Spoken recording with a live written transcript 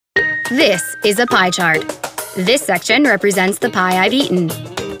This is a pie chart. This section represents the pie I've eaten.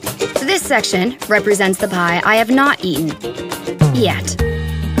 This section represents the pie I have not eaten. Yet.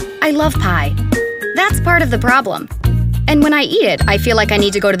 I love pie. That's part of the problem. And when I eat it, I feel like I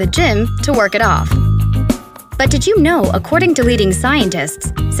need to go to the gym to work it off. But did you know, according to leading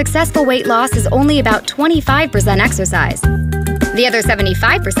scientists, successful weight loss is only about 25% exercise? The other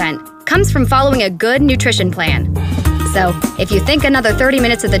 75% comes from following a good nutrition plan. So, if you think another 30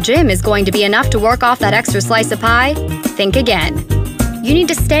 minutes at the gym is going to be enough to work off that extra slice of pie, think again. You need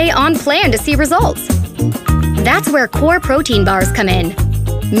to stay on plan to see results. That's where core protein bars come in.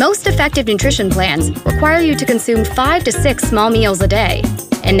 Most effective nutrition plans require you to consume 5 to 6 small meals a day.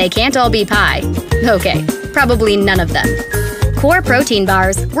 And they can't all be pie. Okay, probably none of them. Core protein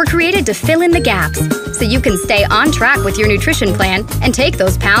bars were created to fill in the gaps so you can stay on track with your nutrition plan and take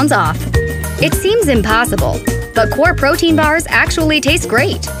those pounds off. It seems impossible, but core protein bars actually taste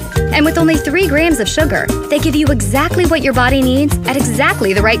great. And with only 3 grams of sugar, they give you exactly what your body needs at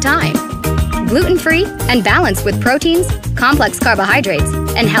exactly the right time. Gluten-free and balanced with proteins, complex carbohydrates,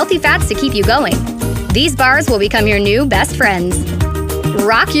 and healthy fats to keep you going. These bars will become your new best friends.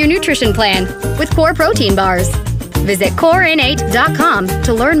 Rock your nutrition plan with core protein bars. Visit CoreInnate.com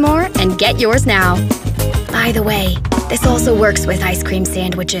to learn more and get yours now. By the way, this also works with ice cream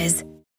sandwiches.